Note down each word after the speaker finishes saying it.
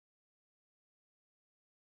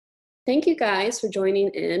Thank you guys for joining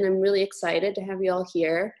in. I'm really excited to have you all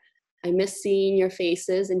here. I miss seeing your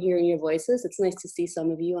faces and hearing your voices. It's nice to see some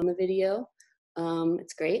of you on the video.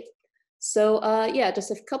 It's great. So yeah, just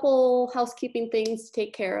a couple housekeeping things to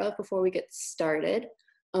take care of before we get started.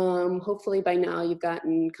 Hopefully by now you've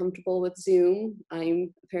gotten comfortable with Zoom.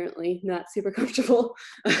 I'm apparently not super comfortable,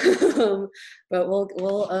 but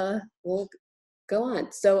we'll go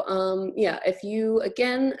on. So yeah, if you,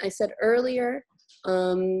 again, I said earlier,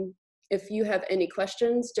 if you have any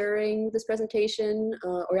questions during this presentation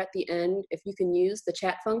or at the end, if you can use the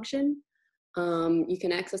chat function, you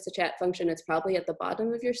can access the chat function. It's probably at the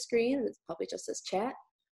bottom of your screen. It's probably just says chat.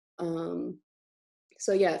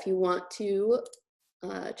 So yeah, if you want to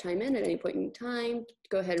chime in at any point in time,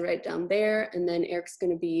 go ahead and write it down there. And then Eric's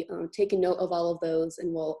going to be taking note of all of those,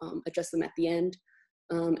 and we'll address them at the end.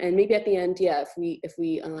 And maybe at the end, yeah, if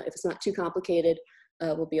it's not too complicated,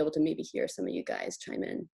 we'll be able to maybe hear some of you guys chime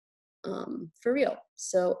in for real.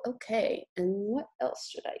 So, okay, and what else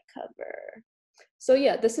should I cover? So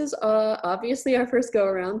yeah, this is obviously our first go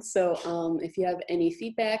around. So if you have any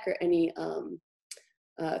feedback or any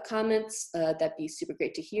comments, that'd be super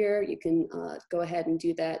great to hear. You can go ahead and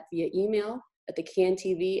do that via email at the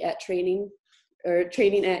CanTV at training at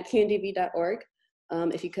cantv.org.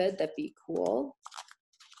 If you could, that'd be cool.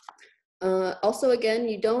 Also, again,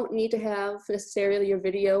 you don't need to have necessarily your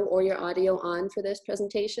video or your audio on for this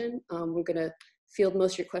presentation. We're going to field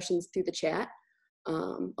most of your questions through the chat,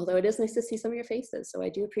 although it is nice to see some of your faces, so I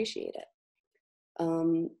do appreciate it.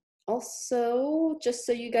 Also, just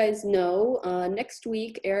so you guys know, next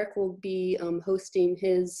week, Eric will be hosting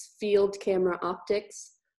his field camera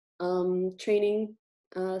optics training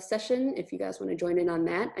session, if you guys want to join in on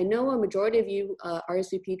that. I know a majority of you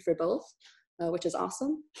RSVP'd for both, which is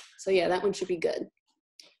awesome. So yeah, that one should be good.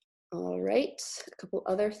 All right, a couple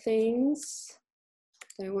other things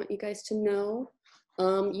that I want you guys to know.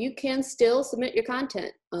 You can still submit your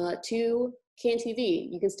content to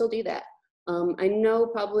CanTV. You can still do that. I know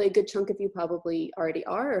probably a good chunk of you probably already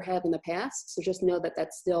are or have in the past, so just know that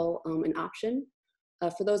that's still an option.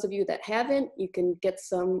 For those of you that haven't, you can get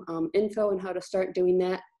some info on how to start doing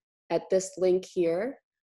that at this link here.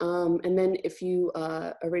 And then if you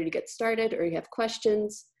are ready to get started or you have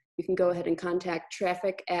questions, you can go ahead and contact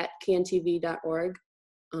traffic@cantv.org,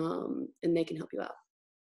 and they can help you out.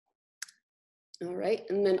 All right,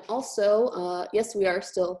 and then also, yes, we are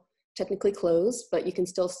still technically closed, but you can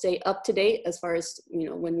still stay up to date as far as, you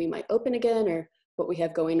know, when we might open again or what we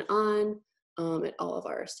have going on at all of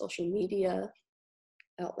our social media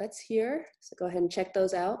outlets here. So go ahead and check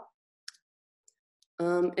those out.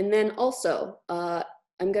 And then also,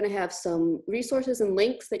 I'm going to have some resources and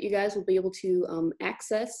links that you guys will be able to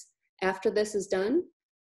access after this is done.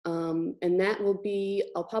 And that will be,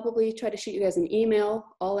 I'll probably try to shoot you guys an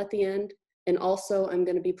email all at the end. And also I'm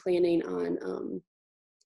going to be planning on,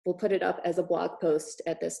 we'll put it up as a blog post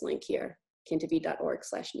at this link here,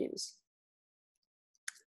 cantv.org/news.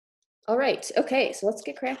 All right, okay, so let's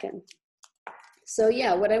get cracking. So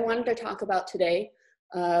yeah, what I wanted to talk about today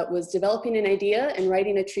was developing an idea and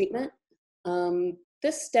writing a treatment.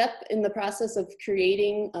 This step in the process of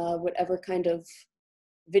creating whatever kind of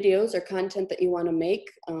videos or content that you want to make,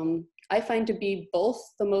 I find to be both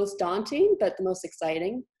the most daunting, but the most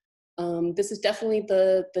exciting. This is definitely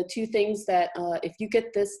the two things that if you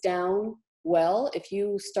get this down well, if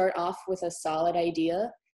you start off with a solid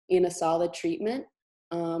idea in a solid treatment,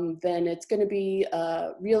 then it's going to be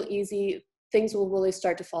real easy. Things will really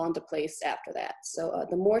start to fall into place after that. So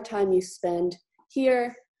the more time you spend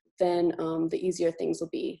here, then the easier things will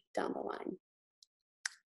be down the line.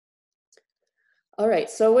 All right,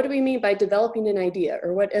 so what do we mean by developing an idea,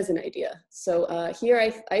 or what is an idea? So here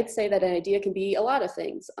I'd say that an idea can be a lot of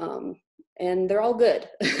things, and they're all good.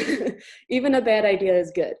 Even a bad idea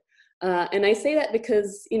is good. And I say that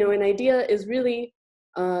because, you know, an idea is really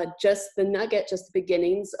just the nugget, just the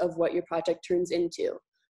beginnings of what your project turns into.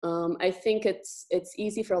 I think it's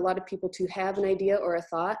easy for a lot of people to have an idea or a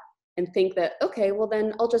thought and think that, okay, well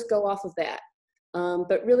then I'll just go off of that.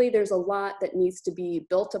 But really there's a lot that needs to be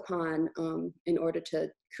built upon in order to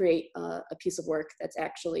create a piece of work that's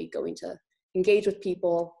actually going to engage with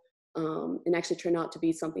people and actually turn out to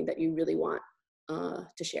be something that you really want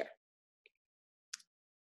to share.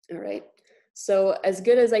 All right, so as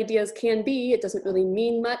good as ideas can be, it doesn't really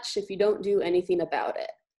mean much if you don't do anything about it.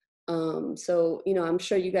 So, you know, I'm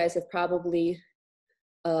sure you guys have probably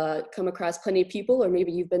come across plenty of people, or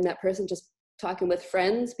maybe you've been that person just talking with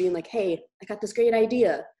friends, being like, hey, I got this great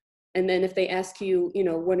idea. And then if they ask you, you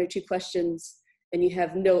know, one or two questions and you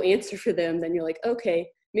have no answer for them, then you're like, okay,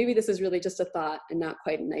 maybe this is really just a thought and not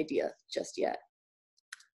quite an idea just yet.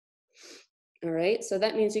 All right, so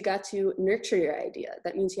that means you got to nurture your idea.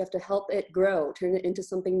 That means you have to help it grow, turn it into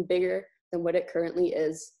something bigger than what it currently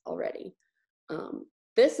is already.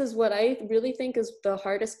 This is what I really think is the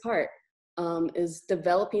hardest part, is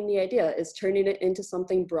developing the idea, is turning it into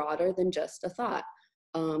something broader than just a thought.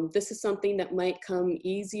 This is something that might come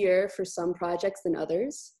easier for some projects than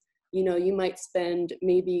others. You know, you might spend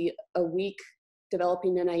maybe a week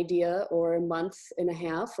developing an idea, or a month and a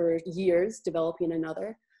half, or years developing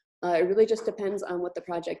another. It really just depends on what the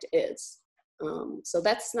project is. So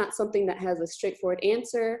that's not something that has a straightforward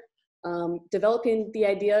answer. Developing the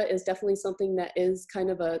idea is definitely something that is kind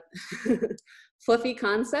of a fluffy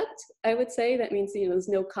concept, I would say. That means, you know, there's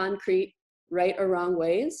no concrete right or wrong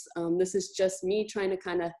ways. This is just me trying to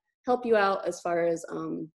kind of help you out as far as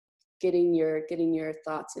getting your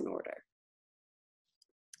thoughts in order.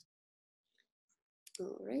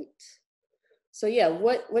 All right. So yeah,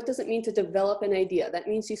 what does it mean to develop an idea? That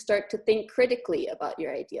means you start to think critically about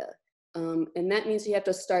your idea. And that means you have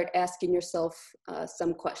to start asking yourself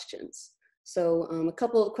some questions. So a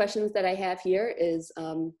couple of questions that I have here is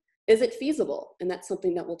it feasible? And that's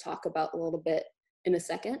something that we'll talk about a little bit in a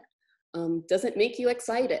second. Does it make you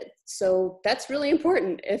excited? So that's really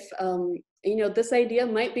important. If you know, this idea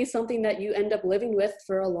might be something that you end up living with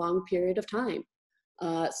for a long period of time.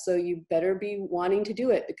 So you better be wanting to do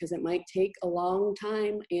it, because it might take a long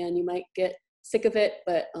time and you might get sick of it.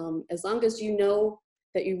 But as long as you know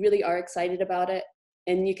that you really are excited about it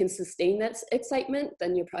and you can sustain that excitement,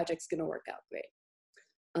 then your project's going to work out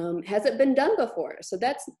great. Has it been done before? So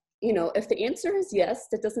that's, you know, if the answer is yes,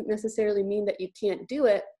 that doesn't necessarily mean that you can't do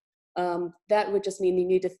it. That would just mean you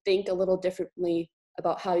need to think a little differently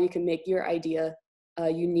about how you can make your idea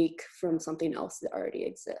unique from something else that already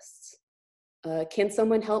exists. Can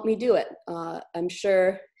someone help me do it? I'm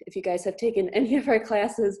sure if you guys have taken any of our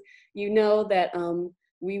classes, you know that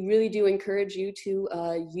we really do encourage you to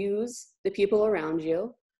use the people around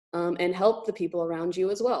you and help the people around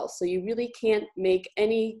you as well. So you really can't make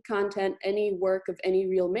any content, any work of any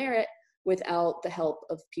real merit without the help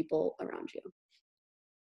of people around you.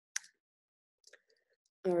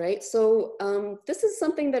 All right, so this is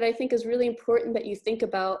something that I think is really important that you think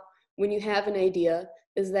about when you have an idea,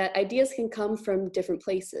 is that ideas can come from different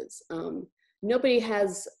places. Nobody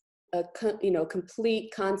has a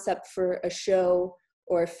complete concept for a show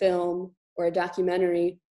or a film or a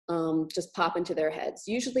documentary just pop into their heads.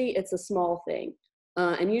 Usually it's a small thing,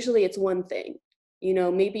 and usually it's one thing. You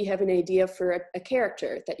know, maybe you have an idea for a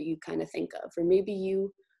character that you kind of think of, or maybe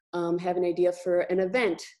you have an idea for an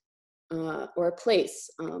event or a place,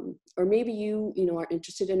 or maybe you are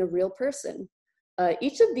interested in a real person.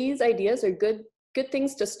 Each of these ideas are good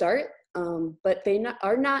things to start, but they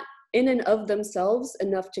are not in and of themselves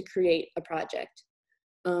enough to create a project.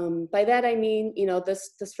 By that I mean,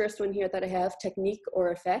 this first one here that I have, technique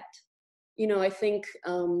or effect. I think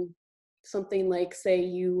something like, say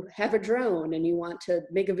you have a drone and you want to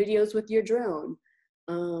make a videos with your drone.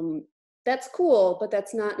 That's cool, but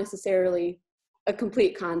that's not necessarily a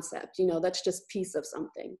complete concept. That's just piece of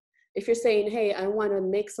something. If you're saying, hey, I want to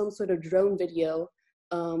make some sort of drone video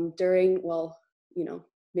during, well,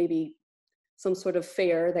 maybe some sort of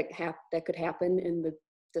fair that could happen in the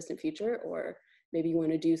distant future, or maybe you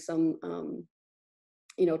want to do some,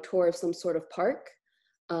 tour of some sort of park.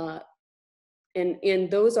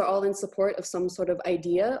 And those are all in support of some sort of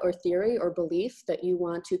idea or theory or belief that you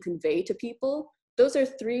want to convey to people. Those are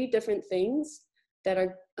three different things that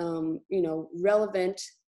are, relevant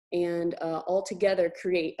and all together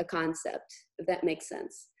create a concept, if that makes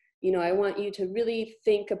sense. I want you to really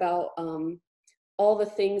think about all the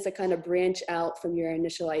things that kind of branch out from your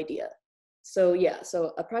initial idea. So yeah,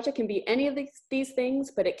 so a project can be any of these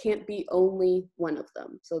things, but it can't be only one of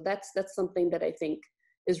them. So that's something that I think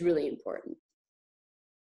is really important.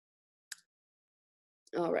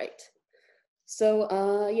 All right.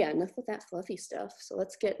 So yeah, enough with that fluffy stuff. So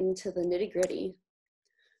let's get into the nitty gritty.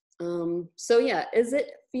 So yeah, is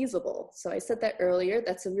it feasible? So I said that earlier.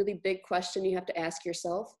 That's a really big question you have to ask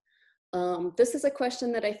yourself. This is a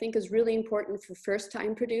question that I think is really important for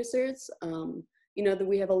first-time producers. That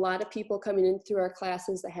we have a lot of people coming in through our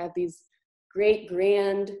classes that have these great,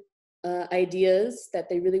 grand ideas that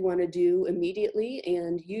they really want to do immediately.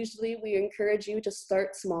 And usually we encourage you to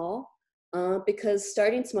start small because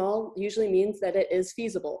starting small usually means that it is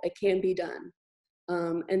feasible. It can be done.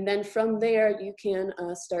 And then from there, you can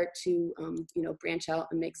start to, branch out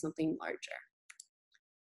and make something larger.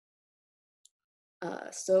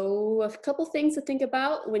 So a couple things to think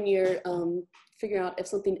about when you're figuring out if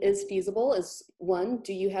something is feasible is, one,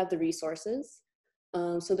 do you have the resources?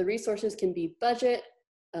 So the resources can be budget,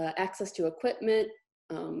 access to equipment,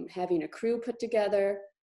 having a crew put together.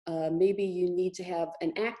 Maybe you need to have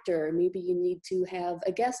an actor, maybe you need to have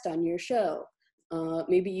a guest on your show.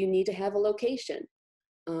 Maybe you need to have a location.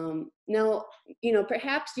 Now,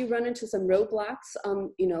 perhaps you run into some roadblocks,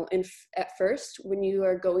 at first when you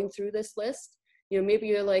are going through this list. Maybe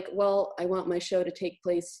you're like, well, I want my show to take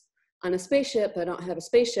place on a spaceship. I don't have a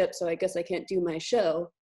spaceship, so I guess I can't do my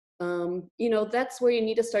show. That's where you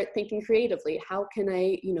need to start thinking creatively. How can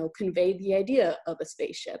I, convey the idea of a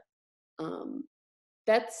spaceship?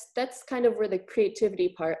 That's kind of where the creativity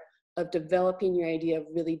part of developing your idea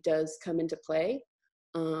really does come into play.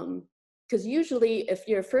 Because usually if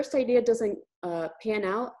your first idea doesn't pan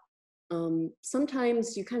out,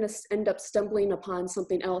 sometimes you kind of end up stumbling upon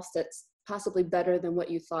something else that's possibly better than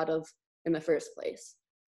what you thought of in the first place.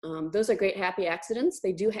 Those are great happy accidents.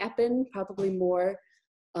 They do happen, probably more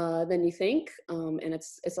than you think, and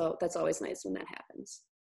that's always nice when that happens.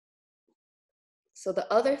 So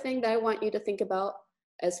the other thing that I want you to think about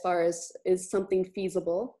as far as is something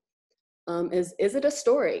feasible, is it a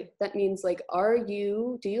story? That means like,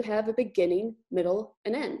 do you have a beginning, middle,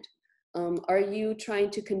 and end? Are you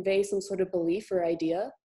trying to convey some sort of belief or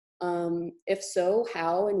idea? If so,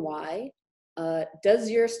 how and why?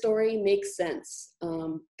 Does your story make sense?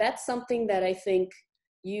 That's something that I think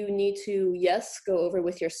you need to, yes, go over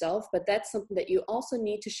with yourself, but that's something that you also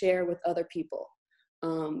need to share with other people.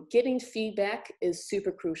 Getting feedback is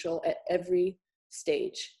super crucial at every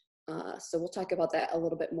stage. So we'll talk about that a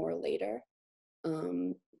little bit more later.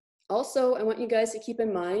 Also, I want you guys to keep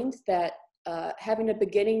in mind that having a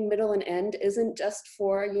beginning, middle, and end isn't just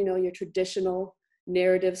for, your traditional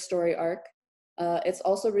narrative story arc. It's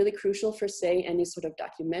also really crucial for, say, any sort of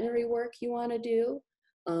documentary work you want to do,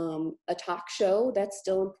 a talk show, that's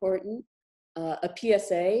still important, a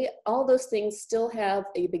PSA. All those things still have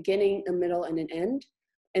a beginning, a middle, and an end,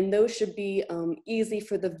 and those should be easy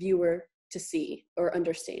for the viewer to see or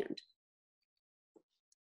understand.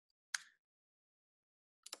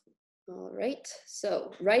 All right,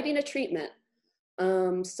 so writing a treatment.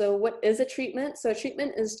 So what is a treatment? So a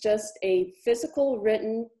treatment is just a physical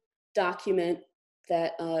written document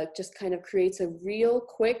that just kind of creates a real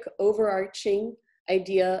quick overarching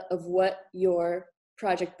idea of what your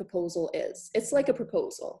project proposal is. It's like a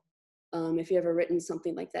proposal, if you've ever written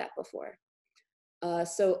something like that before.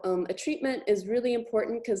 So a treatment is really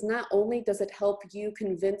important because not only does it help you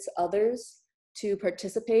convince others to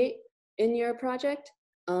participate in your project,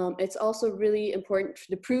 it's also really important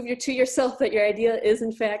to prove to yourself that your idea is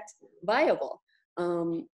in fact viable.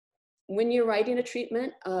 When you're writing a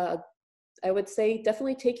treatment, I would say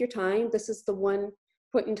definitely take your time. This is the one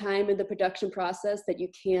point in time in the production process that you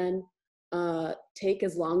can take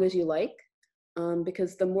as long as you like,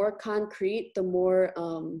 because the more concrete, the more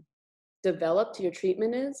developed your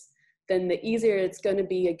treatment is, then the easier it's going to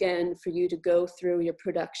be, again, for you to go through your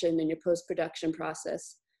production and your post-production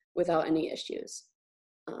process without any issues.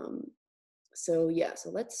 So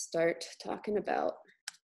let's start talking about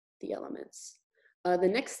the elements. The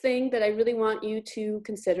next thing that I really want you to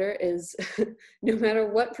consider is no matter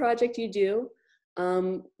what project you do,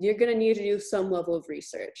 you're going to need to do some level of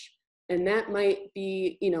research. And that might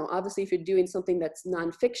be, obviously if you're doing something that's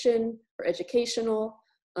nonfiction or educational,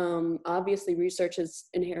 obviously research is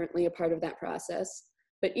inherently a part of that process.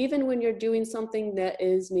 But even when you're doing something that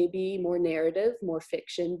is maybe more narrative, more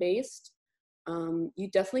fiction based, you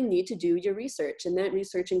definitely need to do your research. And that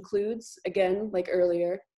research includes, again, like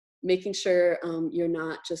earlier, making sure you're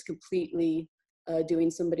not just completely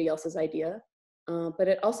doing somebody else's idea. But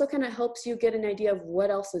it also kind of helps you get an idea of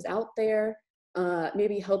what else is out there,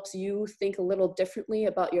 maybe helps you think a little differently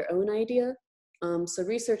about your own idea. So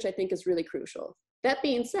research, I think, is really crucial. That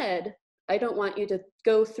being said, I don't want you to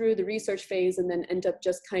go through the research phase and then end up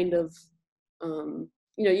just kind of,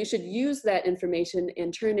 you should use that information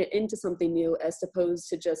and turn it into something new as opposed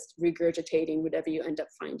to just regurgitating whatever you end up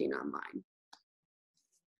finding online.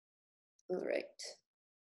 All right.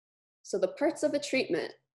 So the parts of a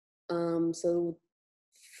treatment. So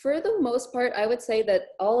for the most part, I would say that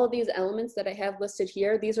all of these elements that I have listed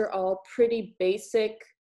here, these are all pretty basic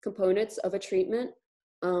components of a treatment.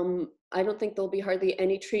 I don't think there'll be hardly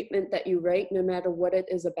any treatment that you write, no matter what it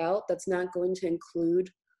is about, that's not going to include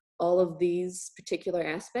all of these particular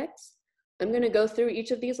aspects. I'm going to go through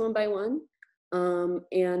each of these one by one,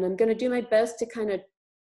 and I'm going to do my best to kind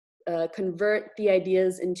of convert the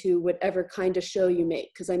ideas into whatever kind of show you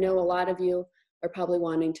make, because I know a lot of you are probably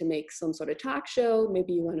wanting to make some sort of talk show.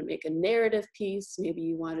 Maybe you want to make a narrative piece. Maybe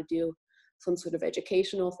you want to do some sort of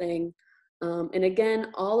educational thing. And again,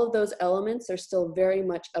 all of those elements are still very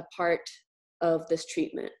much a part of this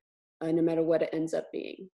treatment, no matter what it ends up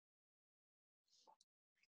being.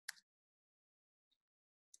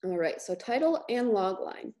 All right, so title and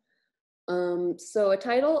logline. So a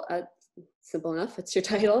title, simple enough, it's your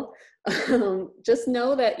title. Just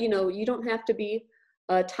know that, you don't have to be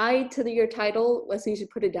tied to your title as soon as you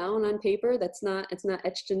put it down on paper. It's not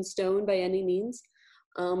etched in stone by any means.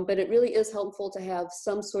 But it really is helpful to have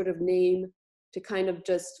some sort of name to kind of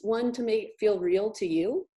just, one, to make it feel real to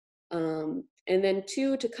you. And then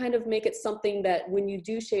two, to kind of make it something that when you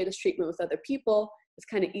do share this treatment with other people, it's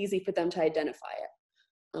kind of easy for them to identify it.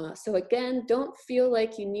 So again, don't feel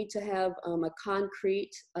like you need to have a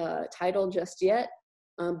concrete title just yet,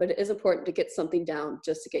 but it is important to get something down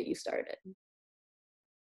just to get you started.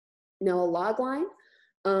 Now a log line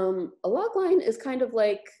is kind of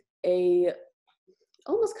like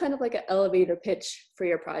almost kind of like an elevator pitch for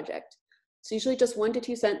your project. It's usually just 1 to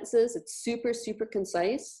 2 sentences. It's super, super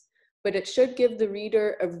concise, but it should give the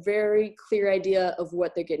reader a very clear idea of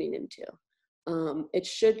what they're getting into. It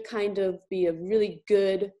should kind of be a really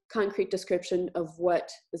good concrete description of what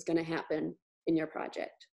is going to happen in your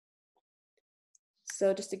project.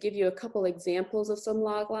 So just to give you a couple examples of some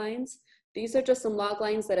log lines, these are just some log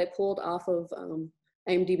lines that I pulled off of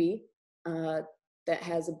IMDb that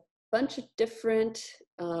has a bunch of different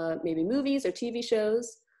maybe movies or TV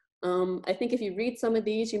shows. I think if you read some of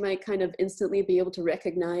these, you might kind of instantly be able to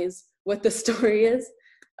recognize what the story is.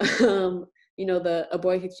 A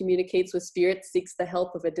boy who communicates with spirits seeks the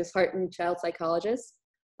help of a disheartened child psychologist.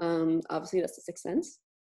 Obviously, that's The Sixth Sense.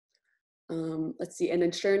 Let's see, an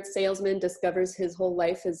insurance salesman discovers his whole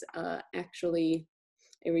life is actually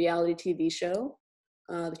a reality TV show,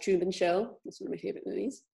 The Truman Show. That's one of my favorite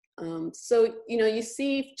movies. So, you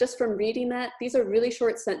see just from reading that, these are really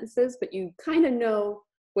short sentences, but you kind of know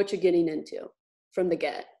what you're getting into from the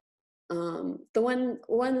get. The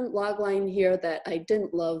one log line here that I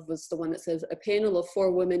didn't love was the one that says, a panel of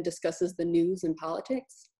 4 women discusses the news and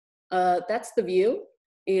politics. That's The View.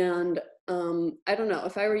 And I don't know,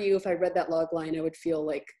 if I were you, if I read that log line, I would feel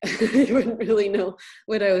like I wouldn't really know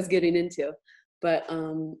what I was getting into. But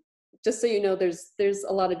just so you know, there's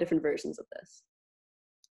a lot of different versions of this.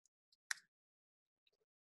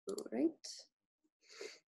 All right.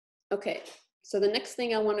 Okay, so the next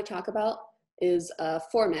thing I want to talk about is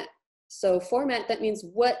format. So format, that means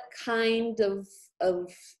what kind of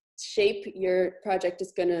shape your project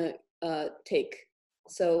is going to take.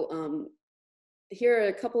 So here are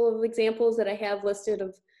a couple of examples that I have listed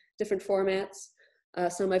of different formats.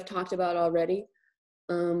 Some I've talked about already.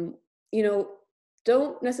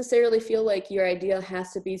 Don't necessarily feel like your idea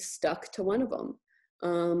has to be stuck to one of them.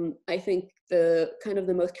 I think the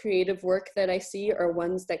most creative work that I see are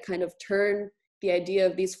ones that kind of turn the idea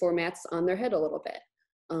of these formats on their head a little bit.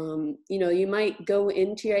 You might go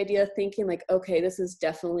into your idea thinking like, okay, this is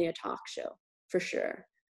definitely a talk show for sure.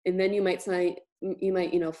 And then you might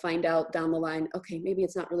find out down the line, okay, maybe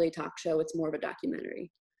it's not really a talk show, it's more of a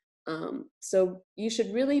documentary. So you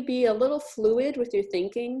should really be a little fluid with your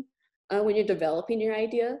thinking when you're developing your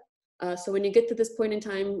idea. So when you get to this point in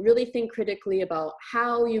time, really think critically about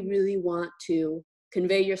how you really want to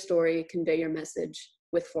convey your story, convey your message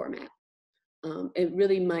with format. It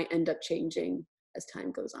really might end up changing as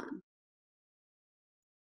time goes on.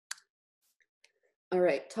 All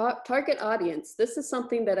right, target audience. This is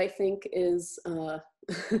something that I think is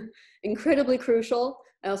incredibly crucial.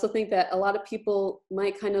 I also think that a lot of people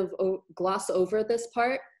might kind of gloss over this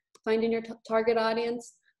part, finding your target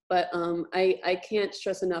audience. But I can't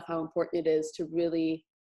stress enough how important it is to really,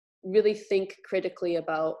 really think critically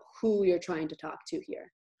about who you're trying to talk to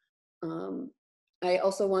here. I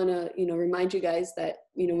also want to, remind you guys that,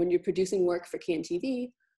 when you're producing work for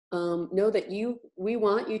CAN-TV, know that we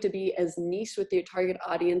want you to be as niche with your target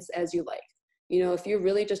audience as you like. If you're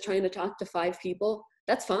really just trying to talk to 5 people,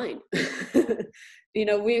 that's fine.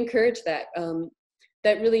 We encourage that.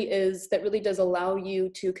 That really does allow you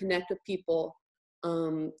to connect with people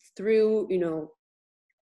through,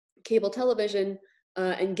 cable television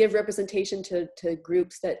and give representation to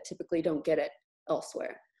groups that typically don't get it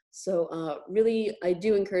elsewhere. So really, I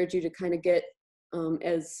do encourage you to kind of get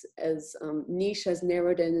as niche, as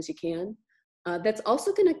narrowed in as you can. That's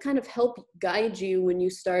also going to kind of help guide you when you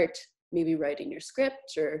start maybe writing your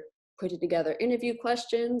script or putting together interview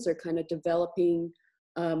questions or kind of developing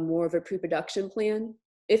more of a pre-production plan.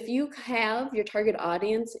 If you have your target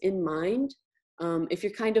audience in mind, if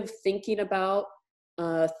you're kind of thinking about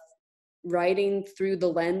writing through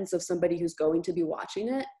the lens of somebody who's going to be watching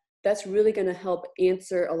it, that's really going to help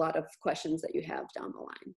answer a lot of questions that you have down the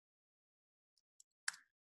line.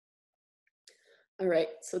 All right,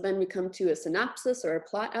 so then we come to a synopsis or a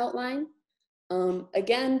plot outline.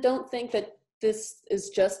 Again, don't think that this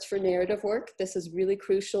is just for narrative work. This is really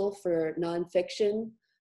crucial for nonfiction.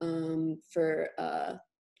 for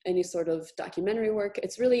any sort of documentary work.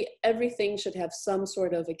 It's really everything should have some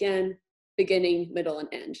sort of, again, beginning, middle, and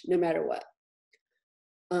end, no matter what.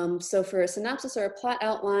 So for a synopsis or a plot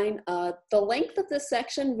outline, the length of this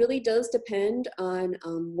section really does depend on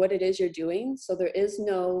what it is you're doing. So there is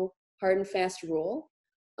no hard and fast rule.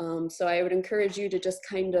 So I would encourage you to just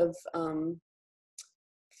kind of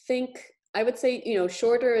think, I would say,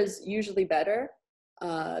 shorter is usually better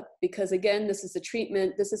because again, this is a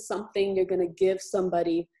treatment. This is something you're gonna give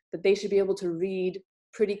somebody that they should be able to read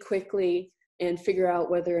pretty quickly and figure out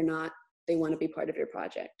whether or not they wanna be part of your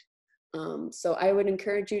project. So I would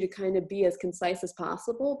encourage you to kind of be as concise as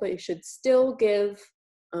possible, but you should still give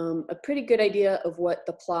a pretty good idea of what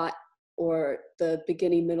the plot or the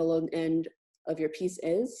beginning, middle, and end of your piece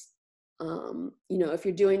is. If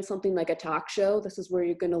you're doing something like a talk show, this is where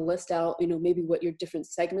you're going to list out, maybe what your different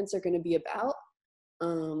segments are going to be about.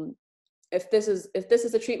 If this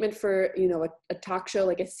is a treatment for, a talk show,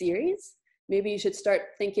 like a series, maybe you should start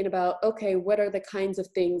thinking about, okay, what are the kinds of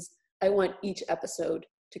things I want each episode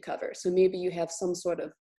to cover? So maybe you have some sort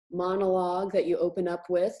of monologue that you open up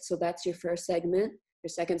with. So that's your first segment. Your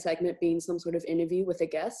second segment being some sort of interview with a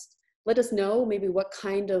guest. Let us know maybe what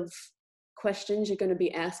kind of questions you're going to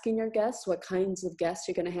be asking your guests, what kinds of guests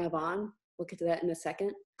you're going to have on. We'll get to that in a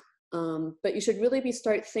second. But you should really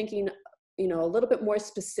start thinking, a little bit more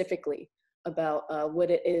specifically about what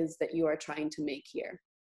it is that you are trying to make here.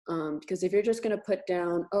 Because if you're just going to put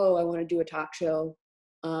down, oh, I want to do a talk show,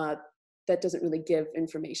 that doesn't really give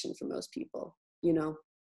information for most people.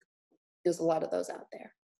 There's a lot of those out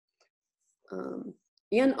there.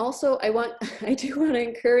 And also I do want to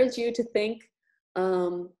encourage you to think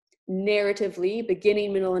narratively,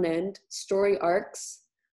 beginning, middle, and end, story arcs.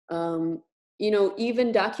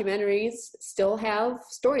 Even documentaries still have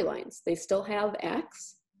storylines. They still have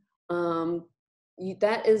acts.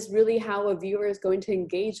 That is really how a viewer is going to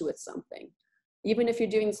engage with something. Even if you're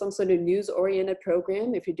doing some sort of news-oriented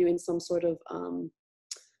program, if you're doing some sort of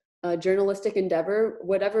journalistic endeavor,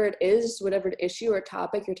 whatever it is, whatever issue or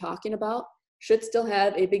topic you're talking about, should still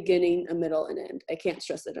have a beginning, a middle, and end. I can't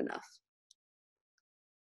stress it enough.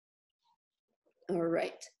 All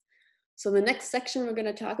right. So the next section we're going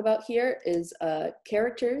to talk about here is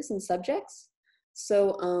characters and subjects.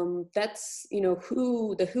 So that's,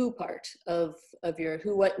 the who part of your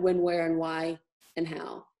who, what, when, where, and why, and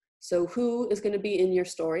how. So who is going to be in your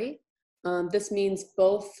story? This means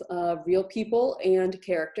both real people and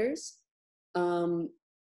characters.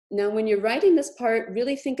 Now, when you're writing this part,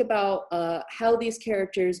 really think about how these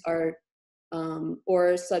characters are,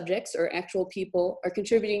 or subjects or actual people are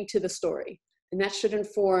contributing to the story. And that should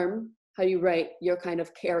inform how you write your kind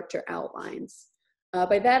of character outlines.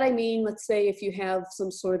 By that, I mean, let's say if you have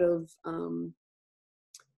some sort of,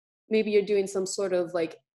 maybe you're doing some sort of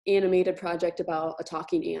like animated project about a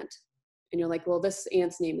talking ant. And you're like, well, this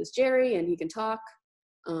ant's name is Jerry and he can talk.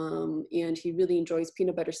 And he really enjoys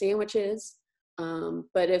peanut butter sandwiches.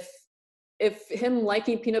 But if him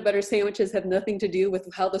liking peanut butter sandwiches have nothing to do with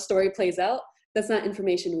how the story plays out, that's not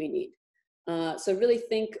information we need. So really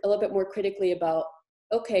think a little bit more critically about,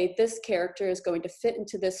 okay, this character is going to fit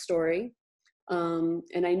into this story.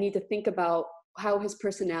 And I need to think about how his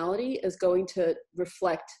personality is going to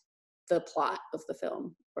reflect the plot of the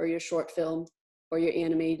film or your short film or your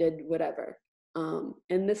animated whatever.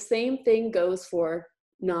 And the same thing goes for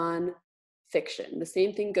non-fiction. The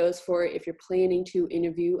same thing goes for if you're planning to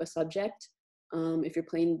interview a subject, if you're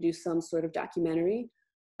planning to do some sort of documentary.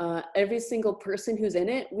 Every single person who's in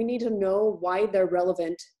it, we need to know why they're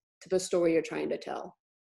relevant to the story you're trying to tell.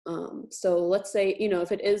 So let's say,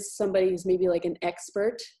 if it is somebody who's maybe like an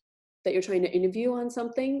expert that you're trying to interview on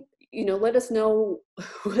something, let us know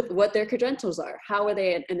what their credentials are. How are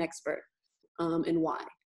they an expert, and why?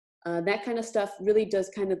 That kind of stuff really does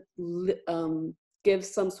kind of give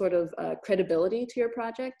some sort of credibility to your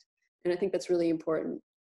project. And I think that's really important,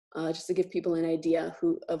 just to give people an idea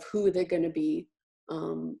of who they're going to be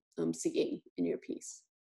seeing in your piece.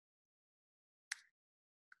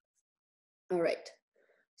 All right,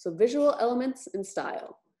 so visual elements and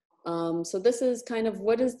style. So this is kind of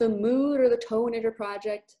what is the mood or the tone of your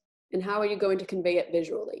project and how are you going to convey it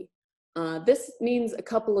visually? This means a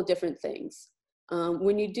couple of different things.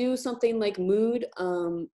 When you do something like mood,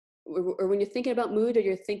 or when you're thinking about mood or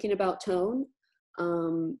you're thinking about tone,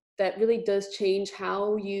 that really does change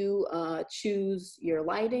how you choose your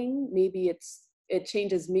lighting. Maybe it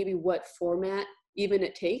changes maybe what format even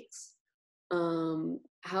it takes,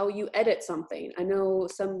 how you edit something. I know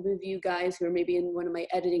some of you guys who are maybe in one of my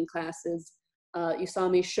editing classes, you saw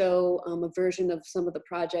me show a version of some of the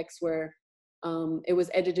projects where it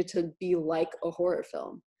was edited to be like a horror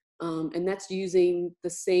film. And that's using the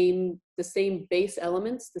same base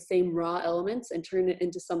elements, the same raw elements, and turn it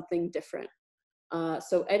into something different.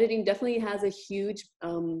 So editing definitely has a huge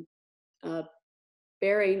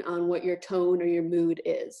bearing on what your tone or your mood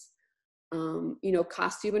is. You know,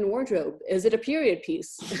 costume and wardrobe. Is it a period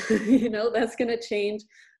piece? You know, that's going to change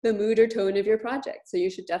the mood or tone of your project. So you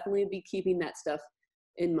should definitely be keeping that stuff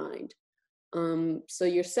in mind. So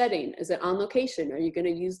your setting, is it on location? Are you going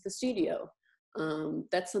to use the studio?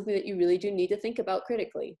 That's something that you really do need to think about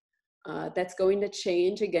critically. That's going to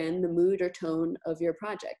change, again, the mood or tone of your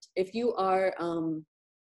project. If you are,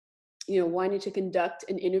 you know, wanting to conduct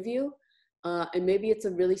an interview, and maybe it's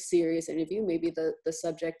a really serious interview, maybe the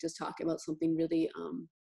subject is talking about something really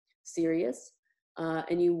serious,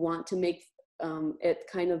 and you want to make it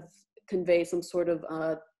kind of convey some sort of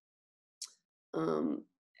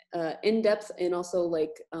in-depth and also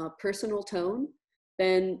like personal tone,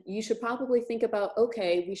 then you should probably think about,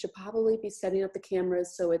 okay, we should probably be setting up the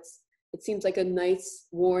cameras so it seems like a nice,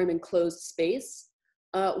 warm, and closed space.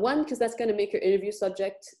 One, because that's going to make your interview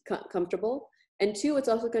subject comfortable. And two, it's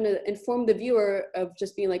also going to inform the viewer of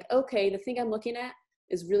just being like, okay, the thing I'm looking at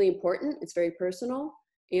is really important. It's very personal.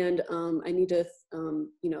 And I need to,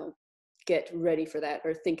 you know, get ready for that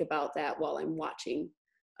or think about that while I'm watching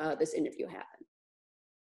this interview happen.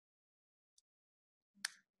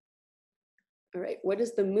 All right, what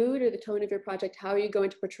is the mood or the tone of your project? How are you going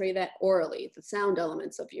to portray that orally, the sound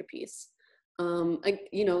elements of your piece?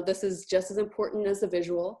 You know, this is just as important as the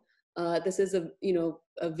visual. This is a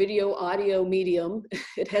video audio medium.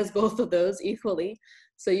 It has both of those equally.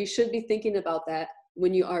 So you should be thinking about that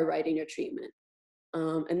when you are writing your treatment.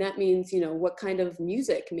 And that means, you know, what kind of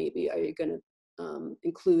music maybe are you going to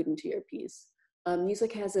include into your piece?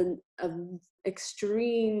 Music has an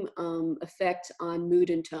extreme effect on mood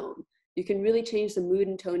and tone. You can really change the mood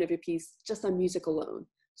and tone of your piece just on music alone.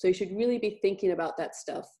 So you should really be thinking about that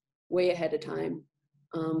stuff way ahead of time,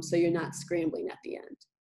 so you're not scrambling at the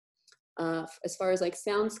end. As far as like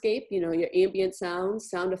soundscape, you know, your ambient sounds,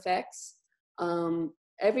 sound effects,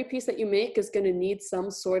 every piece that you make is going to need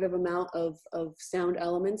some sort of amount of sound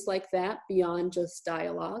elements like that beyond just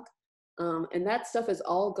dialogue. And that stuff is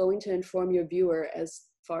all going to inform your viewer as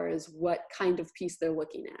far as what kind of piece they're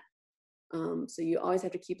looking at. So you always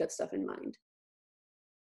have to keep that stuff in mind.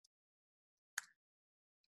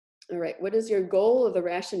 All right, what is your goal or the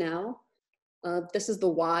rationale? This is the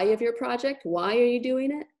why of your project. Why are you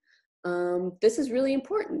doing it? This is really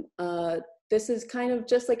important. This is kind of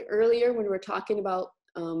just like earlier when we were talking about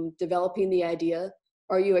developing the idea.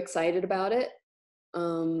 Are you excited about it?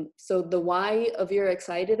 So the why of you're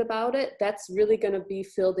excited about it, that's really going to be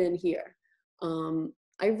filled in here.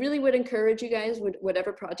 I really would encourage you guys, with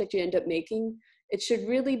whatever project you end up making, it should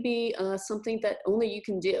really be something that only you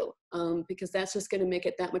can do, because that's just going to make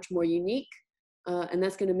it that much more unique, and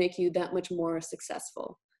that's going to make you that much more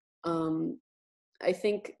successful. I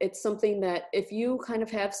think it's something that if you kind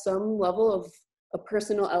of have some level of a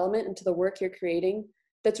personal element into the work you're creating,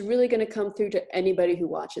 that's really going to come through to anybody who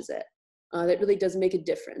watches it. That really does make a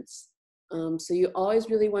difference. So you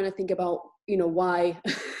always really want to think about, you know, why,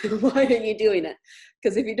 why are you doing it?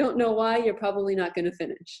 Because if you don't know why, you're probably not going to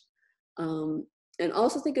finish. And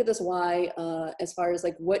also think of this why as far as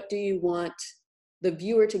like, what do you want the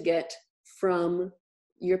viewer to get from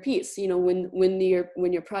your piece? You know, when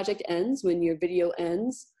your project ends, when your video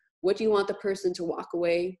ends, what do you want the person to walk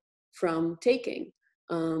away from taking?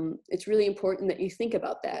 It's really important that you think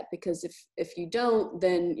about that, because if you don't,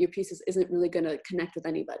 then your piece isn't really going to connect with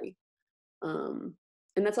anybody.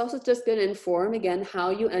 And that's also just going to inform, again, how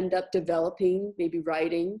you end up developing, maybe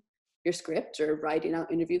writing your script or writing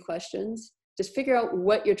out interview questions. Just figure out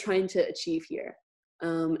what you're trying to achieve here.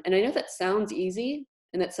 And I know that sounds easy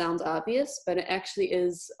and that sounds obvious, but it actually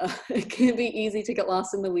is, it can be easy to get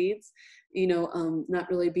lost in the weeds, you know, not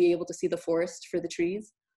really be able to see the forest for the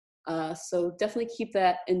trees. So definitely keep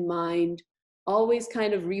that in mind. Always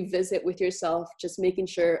kind of revisit with yourself, just making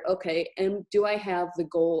sure, okay, and do I have the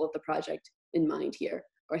goal of the project in mind here?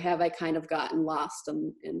 Or have I kind of gotten lost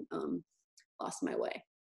and lost my way?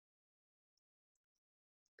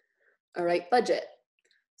 All right, budget.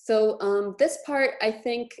 So this part, I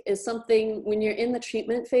think, is something when you're in the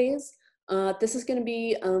treatment phase, this is going to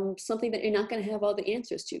be something that you're not going to have all the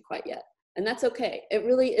answers to quite yet. And that's okay. It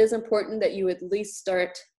really is important that you at least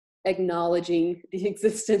start acknowledging the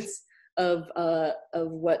existence of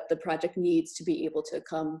what the project needs to be able to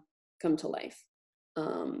come to life.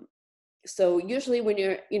 So usually when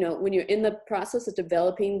you're in the process of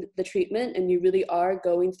developing the treatment and you really are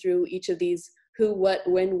going through each of these who, what,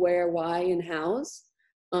 when, where, why, and hows,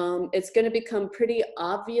 it's going to become pretty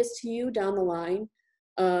obvious to you down the line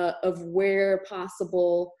of where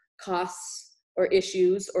possible costs or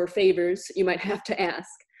issues or favors you might have to ask.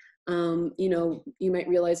 You know, you might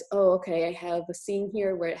realize, oh, okay, I have a scene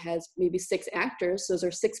here where it has maybe 6 actors. Those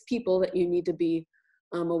are 6 people that you need to be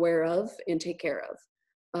aware of and take care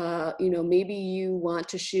of. You know, maybe you want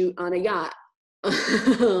to shoot on a yacht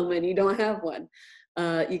and you don't have one.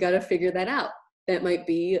 You got to figure that out. That might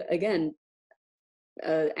be, again,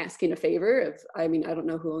 asking a favor of, I mean, I don't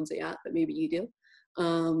know who owns a yacht, but maybe you do.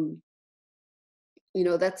 You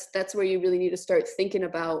know, that's where you really need to start thinking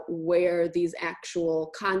about where these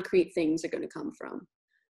actual concrete things are going to come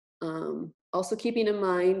from. Also keeping in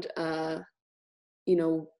mind, you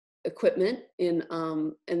know, equipment and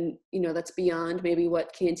you know, that's beyond maybe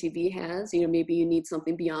what CAN-TV has. You know, maybe you need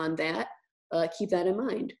something beyond that. Keep that in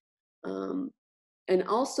mind. And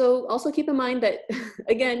also keep in mind that,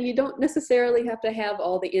 again, you don't necessarily have to have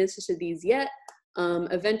all the answers to these yet.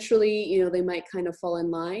 Eventually, you know, they might kind of fall in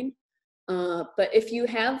line. But if you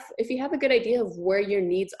have a good idea of where your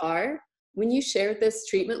needs are, when you share this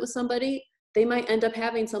treatment with somebody, they might end up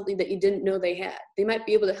having something that you didn't know they had. They might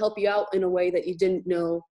be able to help you out in a way that you didn't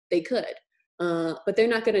know they could. But they're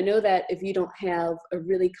not going to know that if you don't have a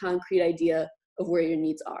really concrete idea of where your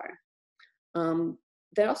needs are.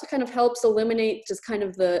 That also kind of helps eliminate just kind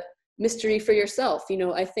of the mystery for yourself. You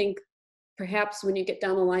know, I think perhaps when you get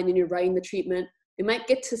down the line and you're writing the treatment, it might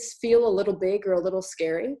get to feel a little big or a little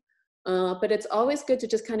scary. But it's always good to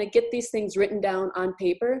just kind of get these things written down on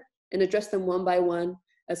paper and address them one by one,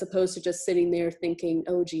 as opposed to just sitting there thinking,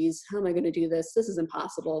 oh geez, how am I going to do this? This is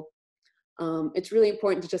impossible. It's really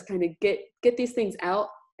important to just kind of get these things out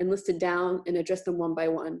and listed down and address them one by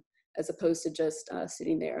one, as opposed to just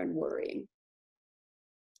sitting there and worrying.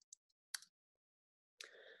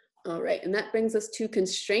 All right, and that brings us to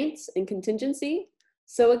constraints and contingency.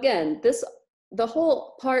 So again, the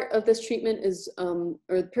whole part of this treatment is, or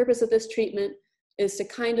the purpose of this treatment is to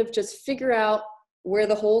kind of just figure out where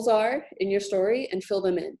the holes are in your story and fill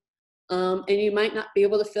them in. And you might not be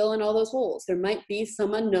able to fill in all those holes. There might be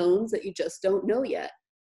some unknowns that you just don't know yet.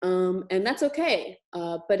 And that's okay.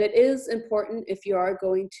 But it is important, if you are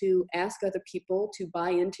going to ask other people to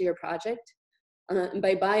buy into your project. And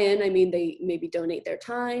by buy-in, I mean they maybe donate their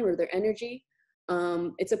time or their energy.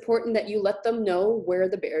 It's important that you let them know where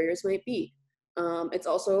the barriers might be. It's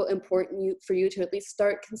also important for you to at least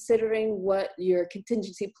start considering what your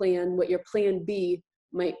contingency plan, what your plan B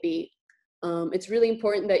might be. It's really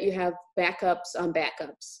important that you have backups on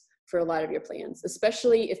backups for a lot of your plans,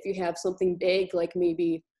 especially if you have something big, like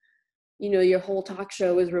maybe, you know, your whole talk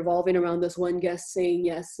show is revolving around this one guest saying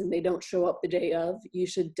yes and they don't show up the day of. You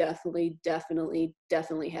should definitely have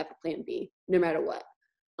a plan B, no matter what.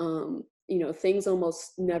 You know, things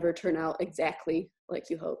almost never turn out exactly like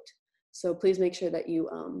you hoped. So please make sure that you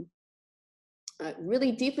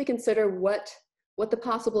really deeply consider what the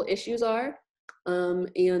possible issues are.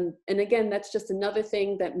 And again, that's just another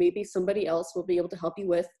thing that maybe somebody else will be able to help you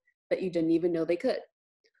with that you didn't even know they could.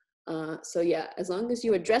 So yeah, as long as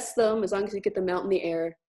you address them, as long as you get them out in the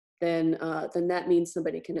air, then that means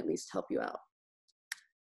somebody can at least help you out.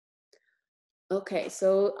 Okay,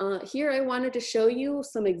 so here I wanted to show you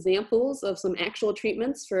some examples of some actual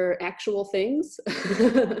treatments for actual things.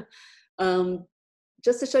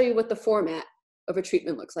 Just to show you what the format of a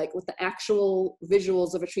treatment looks like, what the actual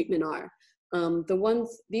visuals of a treatment are.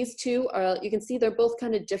 These two are, you can see they're both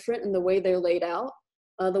kind of different in the way they're laid out.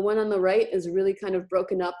 The one on the right is really kind of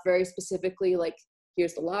broken up very specifically, like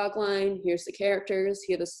here's the log line, here's the characters,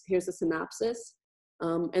 here's the synopsis.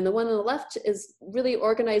 And the one on the left is really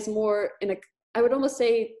organized more in a, I would almost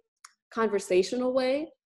say, conversational way.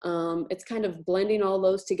 It's kind of blending all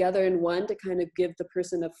those together in one to kind of give the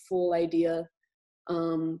person a full idea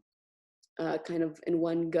kind of in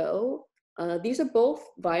one go. These are both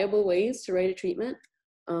viable ways to write a treatment.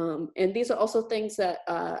 And these are also things that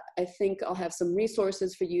I think I'll have some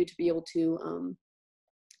resources for you to be able to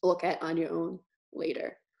look at on your own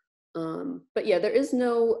later. But yeah, there is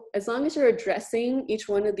no, as long as you're addressing each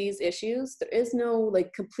one of these issues, there is no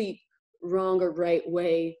like complete wrong or right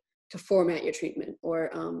way to format your treatment. Or,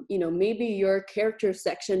 you know, maybe your character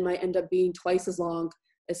section might end up being twice as long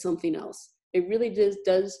as something else. It really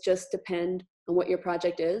does just depend on what your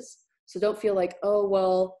project is. So don't feel like, oh,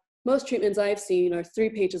 well, most treatments I've seen are 3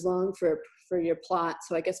 pages long for your plot,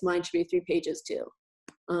 so I guess mine should be 3 pages too.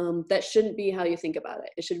 That shouldn't be how you think about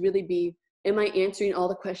it. It should really be, am I answering all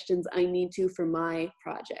the questions I need to for my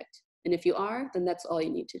project? And if you are, then that's all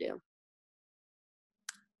you need to do.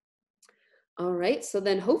 All right, so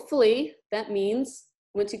then hopefully that means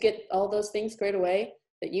once you get all those things squared away,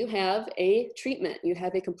 that you have a treatment, you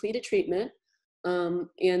have a completed treatment.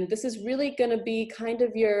 And this is really going to be kind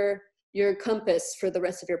of your compass for the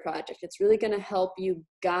rest of your project. It's really going to help you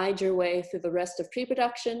guide your way through the rest of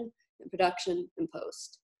pre-production and production and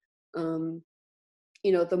post.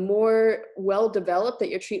 You know, the more well-developed that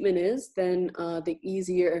your treatment is, then the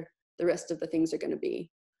easier the rest of the things are going to be.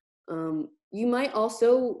 You might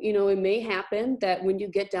also, you know, it may happen that when you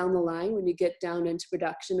get down the line, when you get down into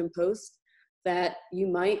production and post, that you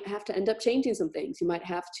might have to end up changing some things. You might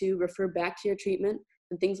have to refer back to your treatment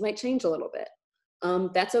and things might change a little bit.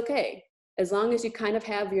 That's okay. As long as you kind of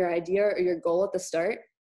have your idea or your goal at the start,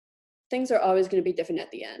 things are always going to be different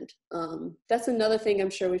at the end. That's another thing I'm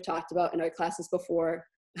sure we've talked about in our classes before.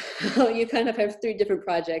 You kind of have 3 different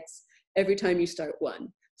projects every time you start one.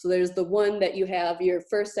 So there's the one that you have your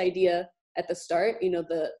first idea at the start, you know,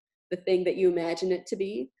 the thing that you imagine it to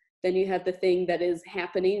be. Then you have the thing that is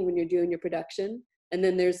happening when you're doing your production. And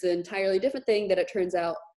then there's the entirely different thing that it turns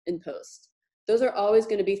out in post. Those are always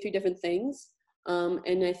going to be 3 different things.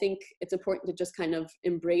 And I think it's important to just kind of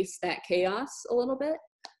embrace that chaos a little bit.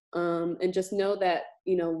 And just know that,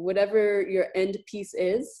 you know, whatever your end piece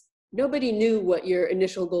is, nobody knew what your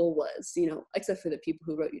initial goal was, you know, except for the people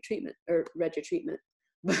who wrote your treatment or read your treatment.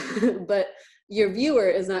 But your viewer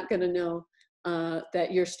is not going to know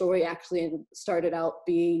that your story actually started out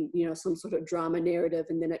being, you know, some sort of drama narrative,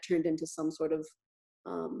 and then it turned into some sort of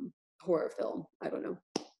horror film. I don't know.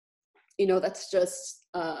 You know, that's just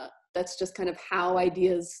kind of how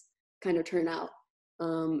ideas kind of turn out,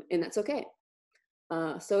 and that's okay.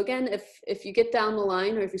 So again, if you get down the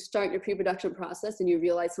line, or if you start your pre-production process and you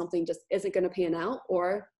realize something just isn't going to pan out,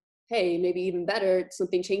 or hey, maybe even better,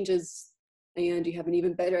 something changes and you have an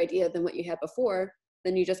even better idea than what you had before,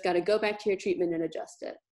 then you just got to go back to your treatment and adjust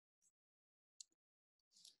it.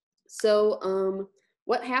 So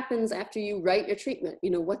what happens after you write your treatment?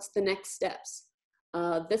 You know, what's the next steps?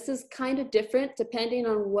 This is kind of different depending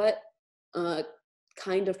on what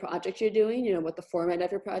kind of project you're doing, you know, what the format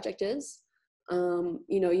of your project is.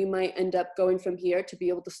 You know, you might end up going from here to be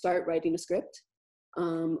able to start writing a script.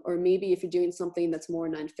 Or maybe if you're doing something that's more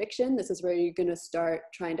nonfiction, this is where you're going to start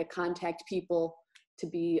trying to contact people to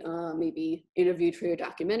be maybe interviewed for your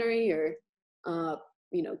documentary, or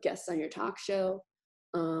you know, guests on your talk show.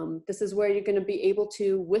 This is where you're going to be able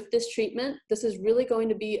to, with this treatment, this is really going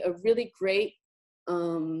to be a really great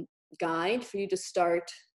guide for you to start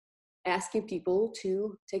asking people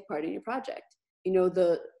to take part in your project. You know,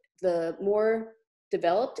 the more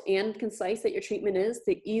developed and concise that your treatment is,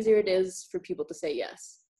 the easier it is for people to say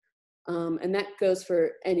yes. And that goes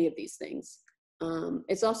for any of these things.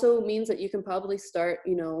 It also means that you can probably start,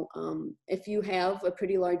 you know, if you have a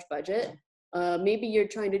pretty large budget, maybe you're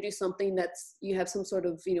trying to do something that's, you have some sort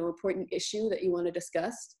of, you know, important issue that you want to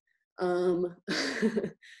discuss. Oh,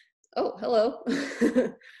 hello.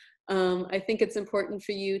 I think it's important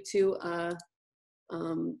for you to,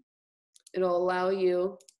 it'll allow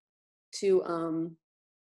you to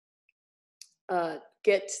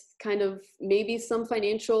get kind of maybe some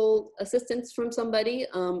financial assistance from somebody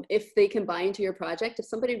if they can buy into your project. If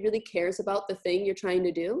somebody really cares about the thing you're trying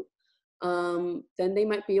to do, then they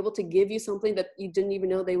might be able to give you something that you didn't even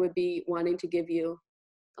know they would be wanting to give you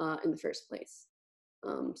in the first place.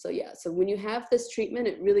 So yeah, so when you have this treatment,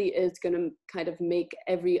 it really is going to kind of make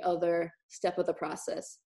every other step of the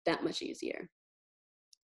process that much easier.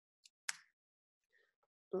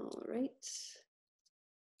 All right.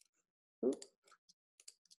 Ooh.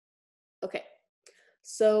 Okay.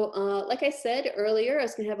 So like I said earlier, I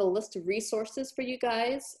was going to have a list of resources for you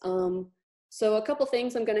guys. So a couple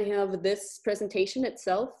things, I'm going to have this presentation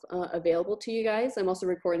itself available to you guys. I'm also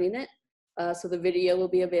recording it, so the video will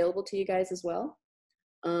be available to you guys as well.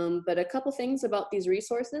 But a couple things about these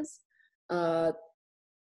resources. I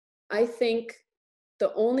think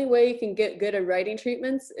the only way you can get good at writing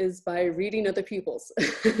treatments is by reading other people's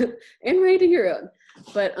and writing your own.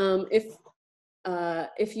 But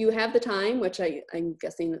if you have the time, which I'm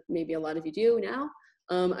guessing maybe a lot of you do now,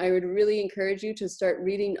 I would really encourage you to start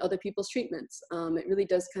reading other people's treatments. It really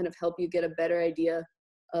does kind of help you get a better idea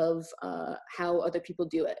of how other people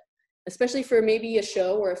do it, especially for maybe a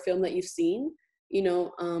show or a film that you've seen. You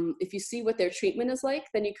know, if you see what their treatment is like,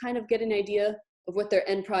 then you kind of get an idea of what their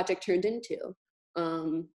end project turned into.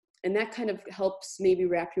 And that kind of helps maybe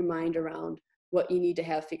wrap your mind around what you need to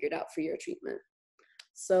have figured out for your treatment.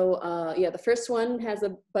 So yeah, the first one has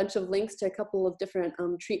a bunch of links to a couple of different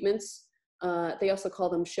treatments. They also call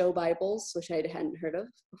them show Bibles, which I hadn't heard of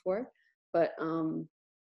before, but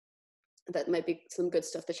that might be some good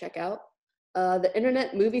stuff to check out. The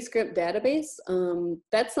Internet Movie Script Database,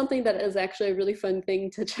 that's something that is actually a really fun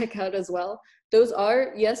thing to check out as well. Those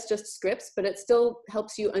are, yes, just scripts, but it still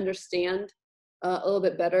helps you understand a little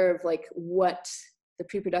bit better of like what the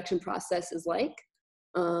pre-production process is like,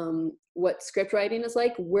 what script writing is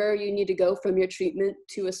like, where you need to go from your treatment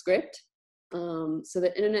to a script. So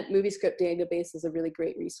the Internet Movie Script Database is a really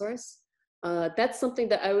great resource. That's something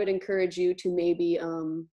that I would encourage you to maybe,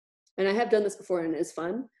 and I have done this before and it's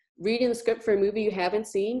fun, reading the script for a movie you haven't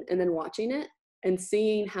seen and then watching it and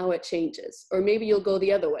seeing how it changes. Or maybe you'll go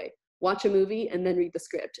the other way, watch a movie and then read the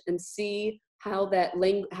script and see how that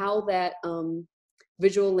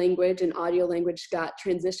visual language and audio language got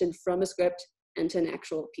transitioned from a script into an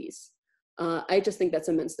actual piece. I just think that's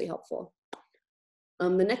immensely helpful. The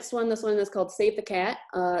next one, this one is called Save the Cat.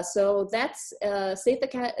 So that's, Save the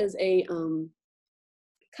Cat is a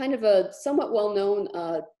kind of a somewhat well-known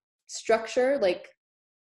structure, like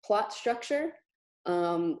plot structure,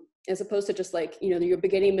 as opposed to just like, you know, your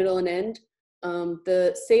beginning, middle, and end.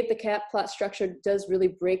 The Save the Cat plot structure does really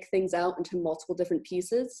break things out into multiple different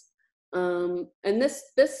pieces. And this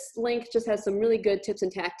link just has some really good tips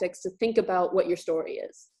and tactics to think about what your story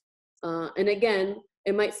is. And again,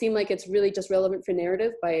 it might seem like it's really just relevant for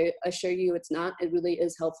narrative, but I assure you it's not. It really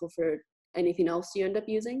is helpful for anything else you end up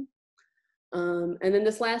using. And then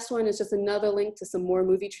this last one is just another link to some more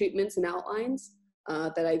movie treatments and outlines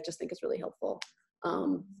that I just think is really helpful.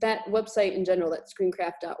 That website in general, that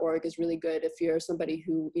screencraft.org, is really good if you're somebody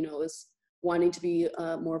who, you know, is wanting to be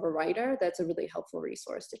more of a writer. That's a really helpful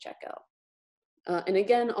resource to check out. And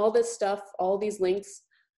again, all this stuff, all these links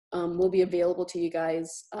will be available to you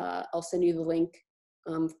guys. I'll send you the link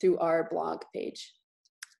through our blog page.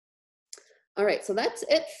 All right, so that's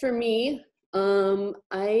it for me.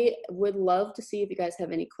 I would love to see if you guys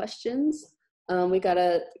have any questions. We got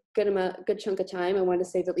a good chunk of time. I want to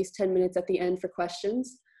save at least 10 minutes at the end for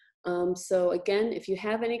questions. So again, if you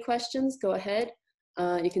have any questions, go ahead.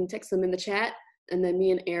 You can text them in the chat, and then me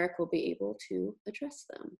and Eric will be able to address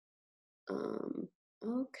them.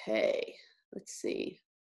 Okay, let's see.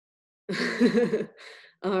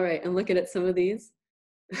 All right, I'm looking at some of these.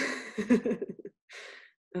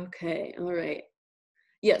 Okay, all right.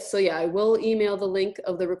 Yes, so yeah, I will email the link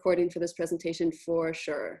of the recording for this presentation for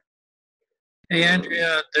sure. Hey,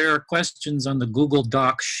 Andrea, there are questions on the Google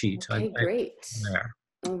Docs sheet. Okay, great. There.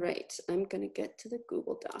 All right, I'm gonna get to the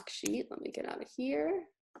Google Doc sheet. Let me get out of here.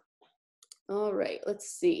 All right,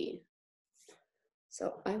 let's see.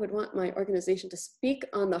 So I would want my organization to speak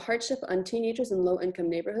on the hardship on teenagers in low-income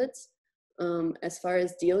neighborhoods as far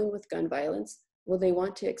as dealing with gun violence. Will they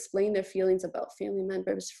want to explain their feelings about family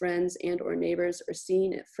members, friends, and or neighbors, or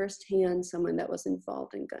seeing at firsthand someone that was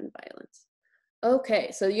involved in gun violence? Okay,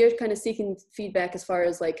 so you're kind of seeking feedback as far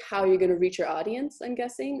as like how you're gonna reach your audience, I'm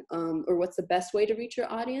guessing, or what's the best way to reach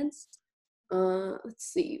your audience? Let's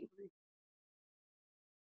see.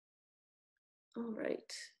 All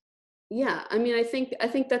right. Yeah, I mean, I think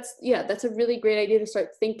that's, yeah, that's a really great idea to start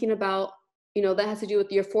thinking about. You know, that has to do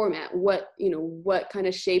with your format, what kind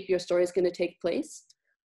of shape your story is going to take place.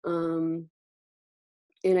 And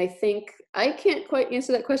I think I can't quite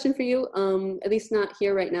answer that question for you, at least not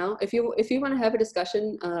here right now. If you want to have a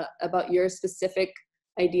discussion about your specific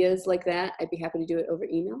ideas like that, I'd be happy to do it over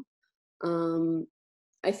email.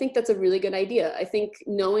 I think that's a really good idea. I think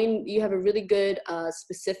knowing you have a really good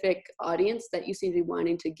specific audience that you seem to be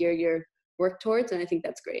wanting to gear your work towards, and I think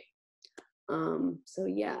that's great. So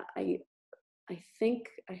yeah, I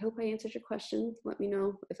hope I answered your question. Let me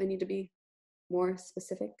know if I need to be more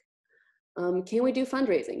specific. Can we do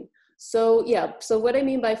fundraising? So yeah, so what I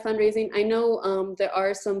mean by fundraising, I know there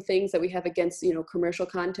are some things that we have against, you know, commercial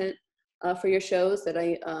content for your shows that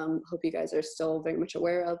I hope you guys are still very much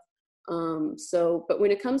aware of. But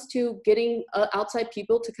when it comes to getting outside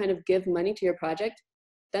people to kind of give money to your project,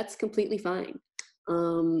 that's completely fine.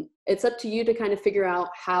 It's up to you to kind of figure out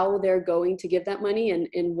how they're going to give that money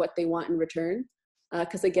and what they want in return.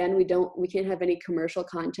 Because again, we can't have any commercial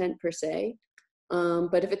content per se.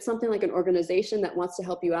 But if it's something like an organization that wants to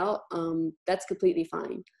help you out, that's completely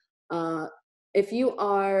fine. If you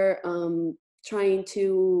are trying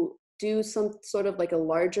to do some sort of like a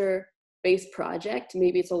larger base project,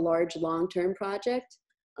 maybe it's a large long-term project,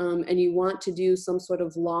 and you want to do some sort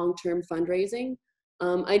of long-term fundraising,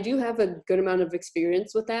 I do have a good amount of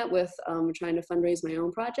experience with that, with trying to fundraise my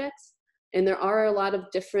own projects. And there are a lot of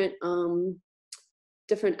different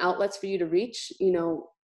outlets for you to reach. You know,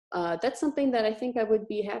 that's something that I think I would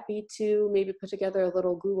be happy to maybe put together a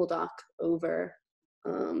little Google Doc over.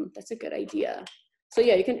 That's a good idea. So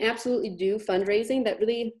yeah, you can absolutely do fundraising. That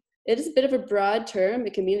really, it is a bit of a broad term.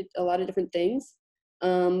 It can mean a lot of different things.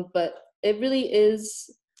 But it really is,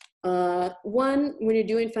 one, when you're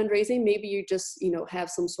doing fundraising, maybe you just, you know, have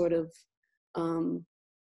some sort of, you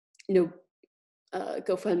know,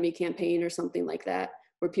 GoFundMe campaign or something like that,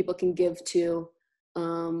 where people can give to,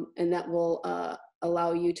 and that will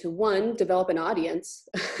allow you to, one, develop an audience.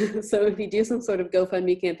 So if you do some sort of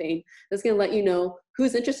GoFundMe campaign, that's going to let you know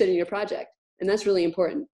who's interested in your project, and that's really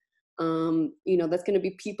important. That's going to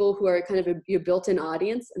be people who are kind of your built-in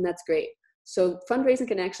audience, and that's great. So fundraising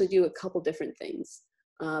can actually do a couple different things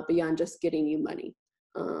beyond just getting you money.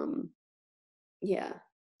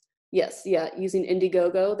 Using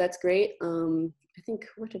Indiegogo, that's great. I think,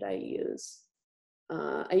 what did I use?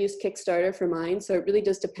 I used Kickstarter for mine, so it really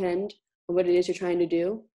does depend on what it is you're trying to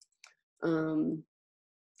do.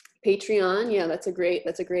 Patreon, yeah, that's a great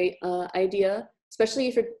idea, especially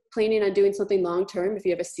if you're planning on doing something long-term. If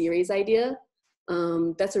you have a series idea,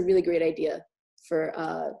 that's a really great idea for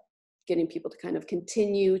getting people to kind of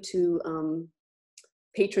continue to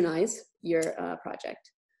patronize your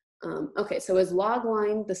project. Okay, so is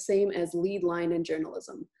logline the same as lead line in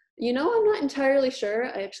journalism? I'm not entirely sure.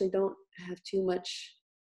 I actually don't have too much.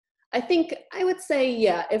 I would say,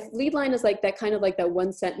 yeah, if lead line is like that kind of like that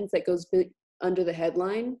one sentence that goes under the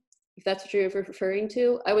headline, if that's what you're referring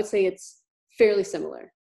to, I would say it's fairly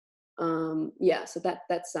similar. Yeah, so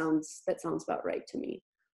that sounds about right to me.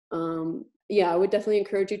 Yeah, I would definitely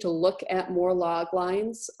encourage you to look at more log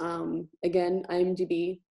lines. Again,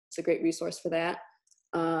 IMDb is a great resource for that.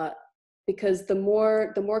 Because the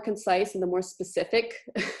more concise and the more specific,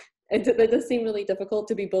 that does seem really difficult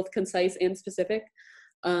to be both concise and specific,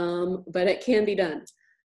 but it can be done.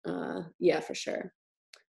 Yeah, for sure.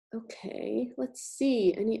 Okay, let's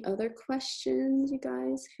see. Any other questions you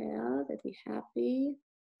guys have? I'd be happy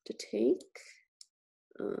to take.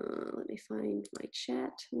 Let me find my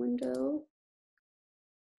chat window.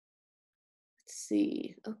 Let's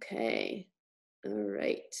see. Okay. All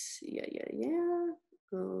right. Yeah.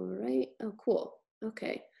 All right. Oh, cool.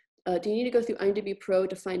 Okay. Do you need to go through IMDb Pro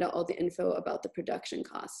to find out all the info about the production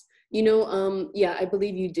costs? Yeah, I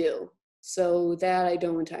believe you do. So that I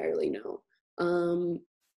don't entirely know.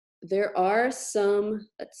 There are some,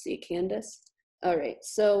 let's see, Candace. All right.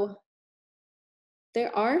 So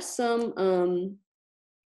there are some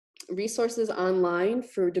resources online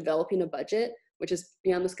for developing a budget, which is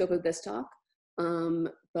beyond the scope of this talk.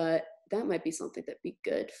 But that might be something that'd be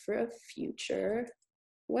good for a future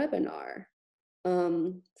webinar,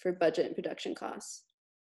 for budget and production costs.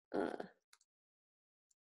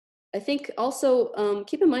 I think also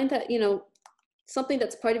keep in mind that, something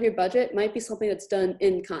that's part of your budget might be something that's done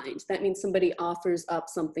in kind. That means somebody offers up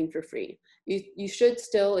something for free. You should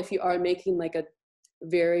still, if you are making like a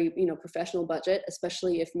very, professional budget,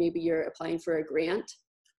 especially if maybe you're applying for a grant.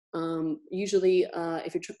 Usually,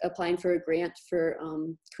 if you're applying for a grant for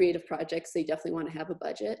creative projects, they definitely want to have a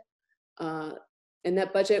budget. And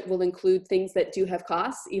that budget will include things that do have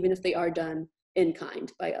costs, even if they are done in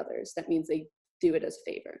kind by others. That means they do it as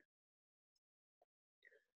a favor.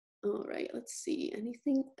 All right, let's see.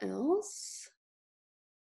 Anything else?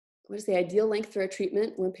 What is the ideal length for a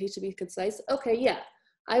treatment? One page to be concise? Okay, yeah.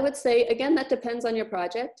 I would say, again, that depends on your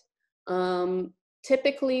project.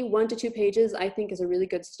 Typically 1 to 2 pages, I think, is a really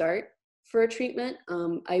good start for a treatment.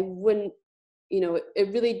 I wouldn't,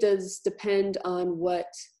 it really does depend on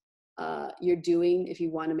what you're doing if you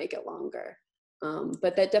want to make it longer.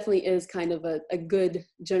 But that definitely is kind of a good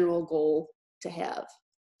general goal to have.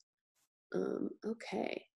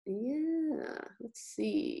 Okay, yeah, let's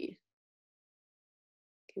see.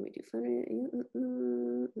 Can we do fun?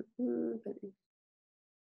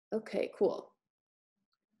 Okay, cool.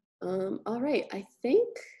 All right, I think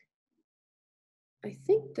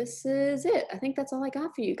this is it. I think that's all I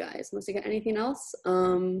got for you guys, unless you got anything else.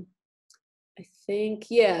 I think,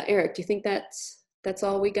 yeah, Eric, do you think that's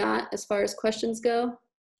all we got as far as questions go?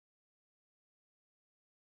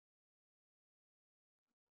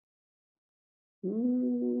 I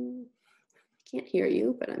can't hear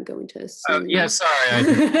you, but I'm going to assume. Yeah, sorry.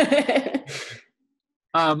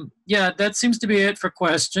 Yeah, that seems to be it for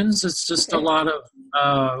questions. It's just okay. A lot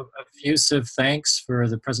of effusive thanks for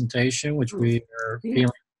the presentation, which we are feeling.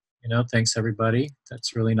 Thanks everybody.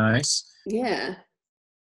 That's really nice. Yeah.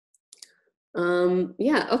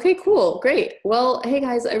 Yeah, okay, cool, great. Well, hey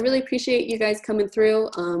guys, I really appreciate you guys coming through.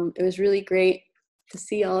 It was really great to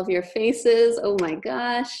see all of your faces. Oh my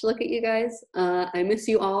gosh, look at you guys. I miss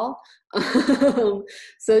you all.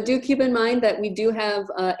 So do keep in mind that we do have,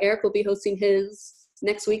 Eric will be hosting his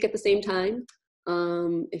next week at the same time.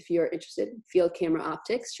 If you're interested, Field Camera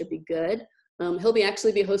Optics should be good. He'll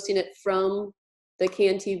actually be hosting it from the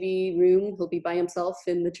CAN TV room. He'll be by himself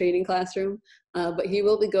in the training classroom, but he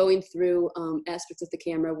will be going through aspects of the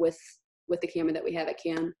camera with the camera that we have at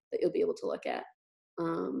CAN that you'll be able to look at.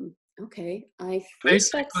 Okay, I think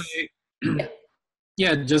basically, yeah.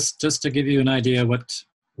 Yeah, just to give you an idea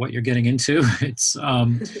what you're getting into, it's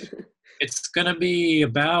going to be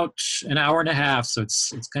about an hour and a half, so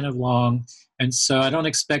it's kind of long. And so I don't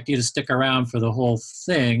expect you to stick around for the whole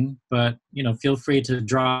thing, but feel free to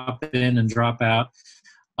drop in and drop out.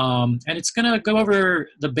 And it's going to go over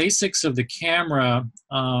the basics of the camera,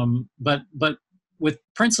 but with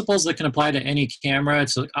principles that can apply to any camera.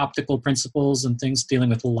 It's like optical principles and things dealing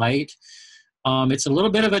with light. It's a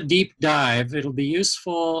little bit of a deep dive. It'll be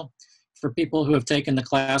useful for people who have taken the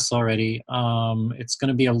class already. It's going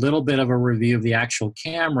to be a little bit of a review of the actual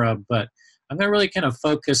camera, but I'm going to really kind of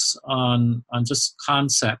focus on just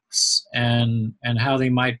concepts and how they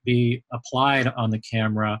might be applied on the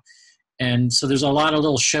camera. And so there's a lot of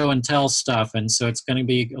little show and tell stuff, and so it's going to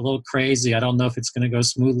be a little crazy. I don't know if it's going to go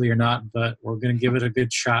smoothly or not, but we're going to give it a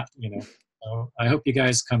good shot. So I hope you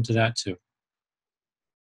guys come to that too.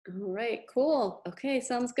 All right, cool. Okay,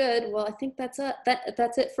 sounds good. Well, I think that's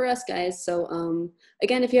it for us, guys. So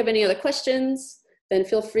again, if you have any other questions, then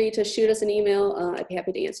feel free to shoot us an email. I'd be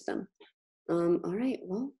happy to answer them. All right,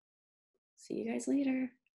 well, see you guys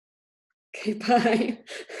later. Okay,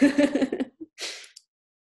 bye.